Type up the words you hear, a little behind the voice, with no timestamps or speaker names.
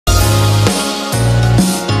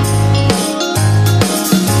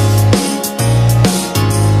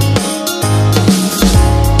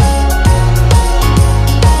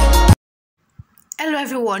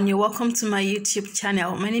everyone, you're welcome to my YouTube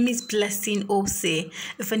channel. My name is Blessing Ose.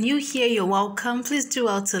 If you're new here, you're welcome. Please do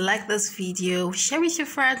well to like this video, share with your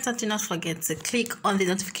friends, and do not forget to click on the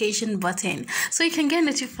notification button so you can get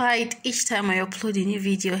notified each time I upload a new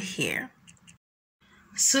video here.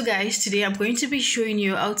 So guys, today I'm going to be showing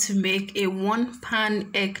you how to make a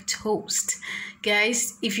one-pan egg toast.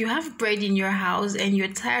 Guys, if you have bread in your house and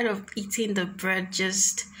you're tired of eating the bread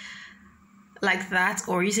just like that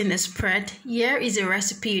or using a spread, here is a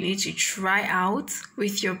recipe you need to try out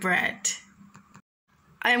with your bread.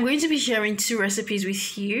 I am going to be sharing two recipes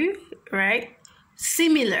with you, right?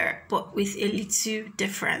 Similar but with a little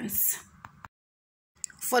difference.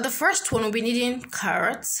 For the first one, we'll be needing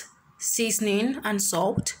carrots, seasoning and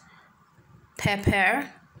salt, pepper,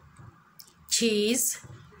 cheese,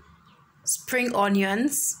 spring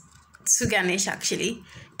onions to garnish actually,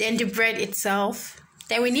 then the bread itself.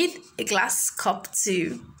 Then we need a glass cup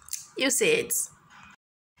to use it.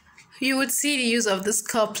 You would see the use of this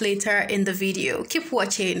cup later in the video. Keep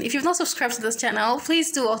watching. If you've not subscribed to this channel,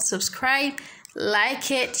 please do also subscribe,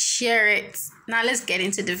 like it, share it. Now let's get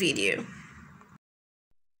into the video.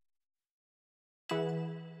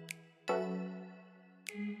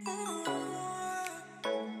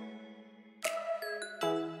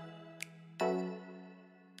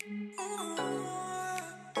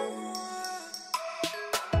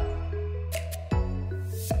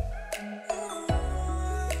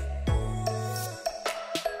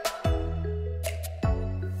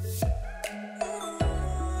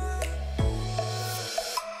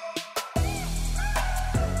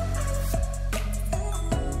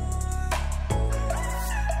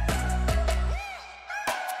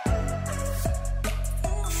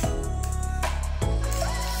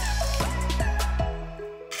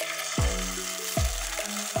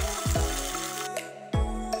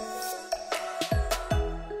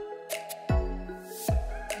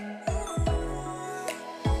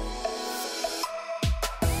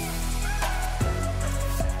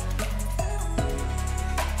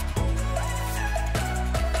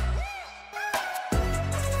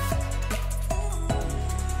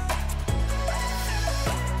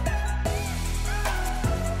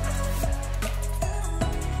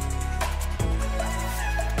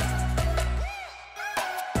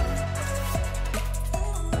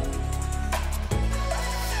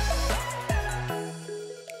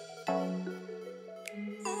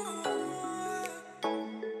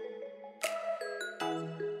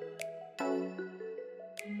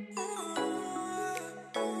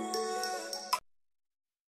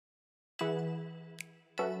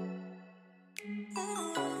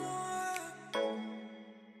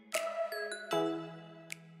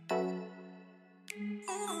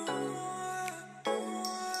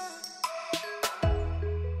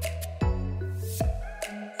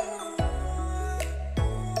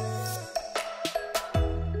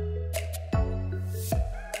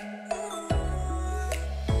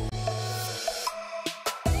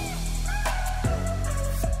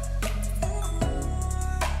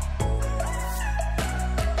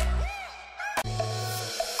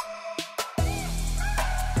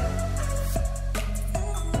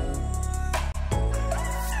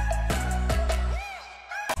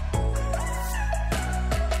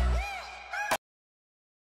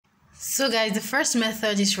 So guys, the first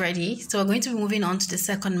method is ready. So we're going to be moving on to the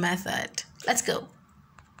second method. Let's go.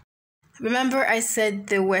 Remember I said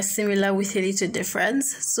they were similar with a little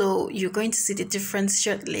difference. So you're going to see the difference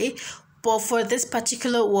shortly. But for this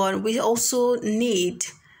particular one, we also need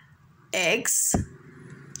eggs,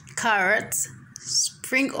 carrots,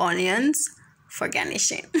 spring onions for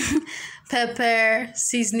garnishing, pepper,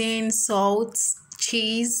 seasoning, salt,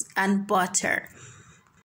 cheese, and butter.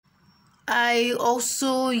 I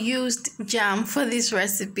also used jam for this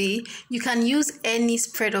recipe. You can use any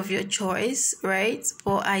spread of your choice, right?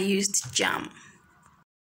 But I used jam.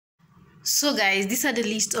 So guys, these are the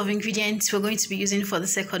list of ingredients we're going to be using for the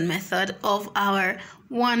second method of our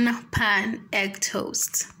one-pan egg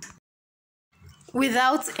toast.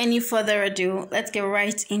 Without any further ado, let's get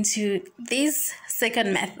right into this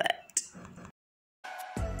second method.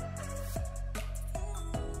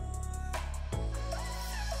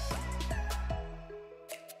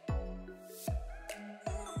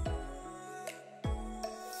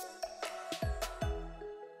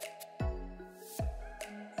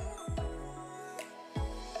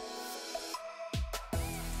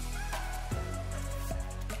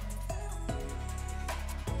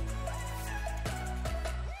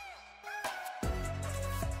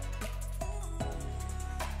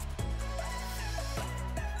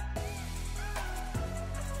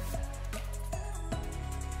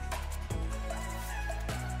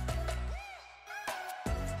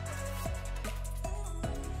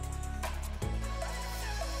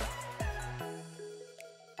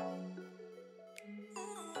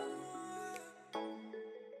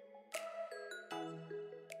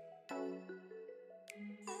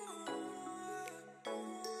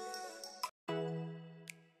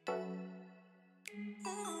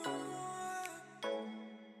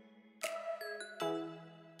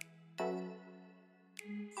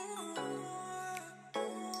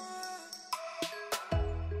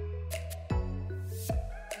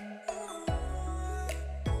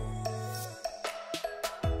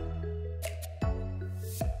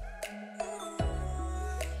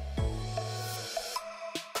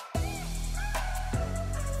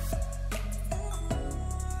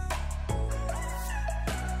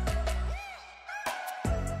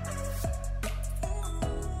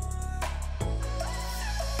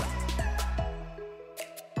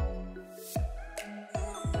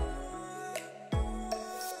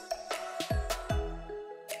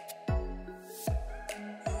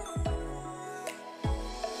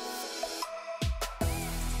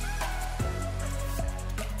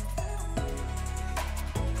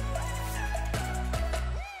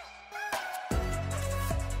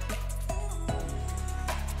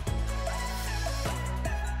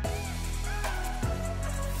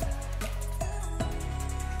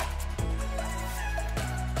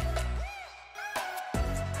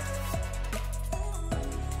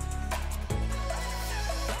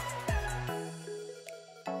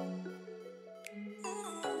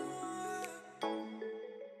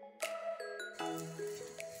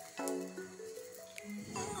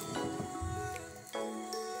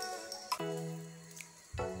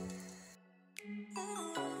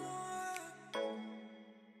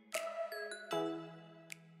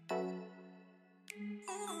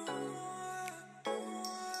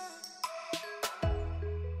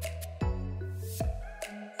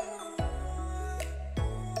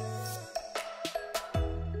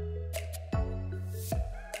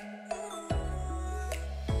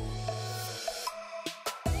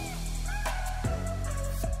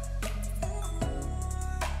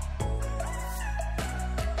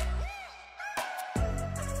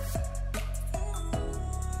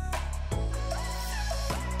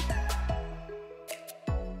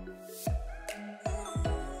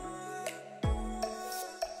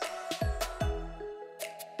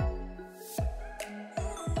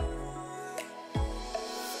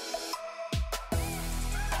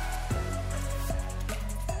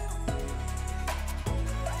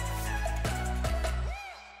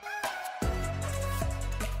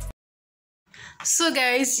 So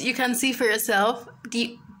guys, you can see for yourself,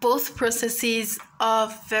 both processes are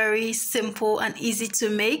very simple and easy to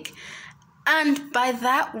make, and by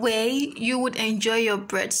that way you would enjoy your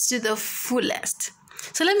bread to the fullest.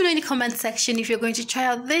 So let me know in the comment section if you're going to try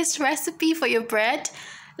out this recipe for your bread.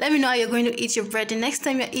 Let me know how you're going to eat your bread the next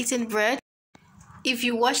time you're eating bread. If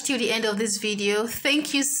you watched till the end of this video,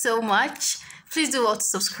 thank you so much. Please do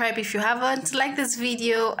also subscribe if you haven't, like this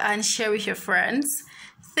video and share with your friends.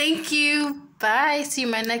 Thank you. Bye. See you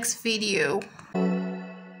in my next video.